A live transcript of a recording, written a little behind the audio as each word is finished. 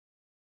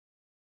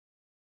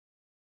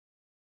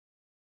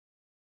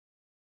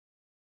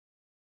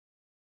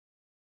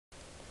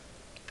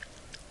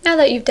Now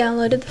that you've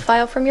downloaded the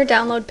file from your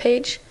download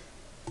page,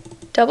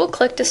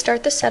 double-click to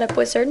start the setup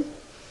wizard,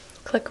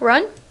 click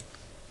Run,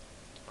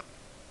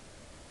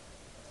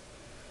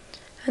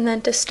 and then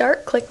to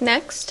start, click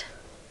Next,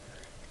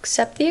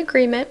 accept the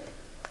agreement,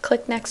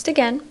 click Next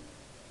again.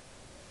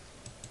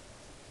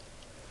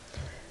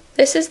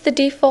 This is the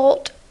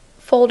default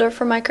folder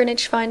for Micro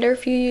Niche Finder.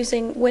 If you're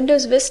using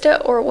Windows Vista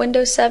or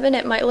Windows 7,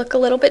 it might look a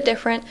little bit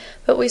different,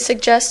 but we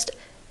suggest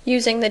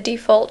using the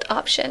default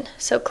option.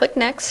 So click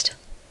Next,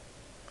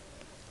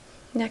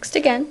 Next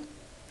again.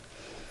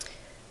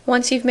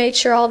 Once you've made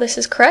sure all this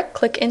is correct,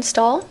 click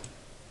Install.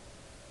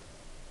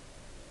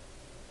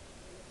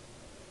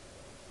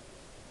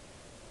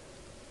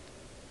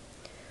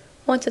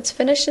 Once it's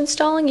finished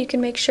installing, you can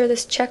make sure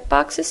this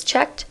checkbox is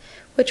checked,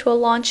 which will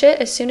launch it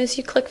as soon as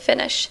you click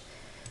Finish.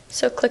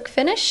 So click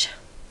Finish.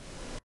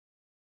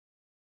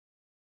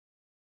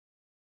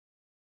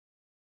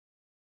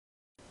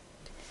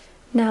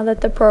 Now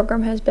that the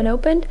program has been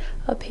opened,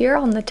 up here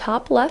on the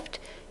top left,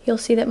 you'll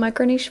see that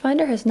Micro Niche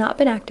Finder has not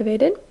been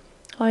activated.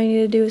 All you need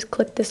to do is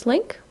click this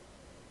link,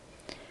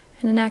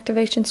 and an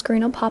activation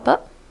screen will pop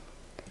up.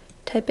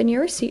 Type in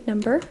your receipt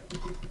number,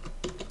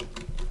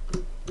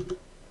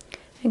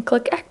 and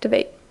click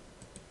Activate.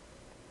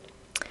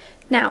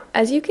 Now,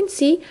 as you can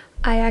see,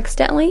 I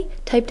accidentally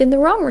typed in the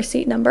wrong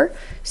receipt number,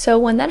 so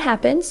when that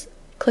happens,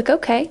 click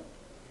OK,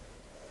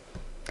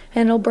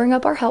 and it'll bring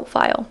up our help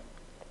file,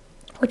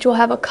 which will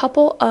have a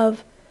couple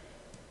of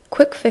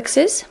quick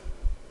fixes.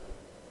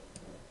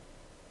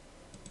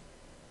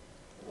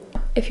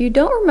 If you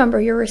don't remember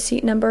your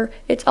receipt number,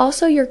 it's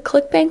also your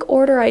ClickBank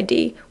order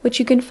ID, which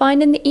you can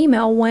find in the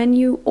email when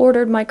you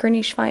ordered Micro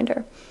Niche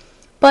Finder.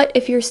 But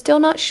if you're still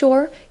not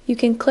sure, you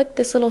can click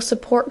this little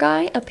support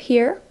guy up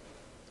here.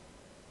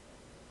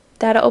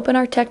 That'll open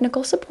our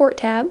technical support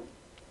tab.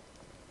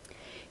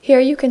 Here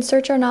you can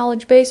search our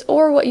knowledge base,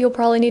 or what you'll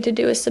probably need to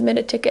do is submit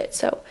a ticket.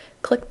 So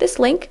click this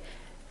link,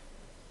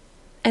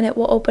 and it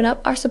will open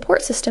up our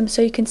support system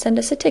so you can send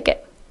us a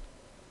ticket.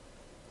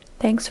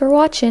 Thanks for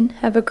watching.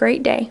 Have a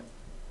great day.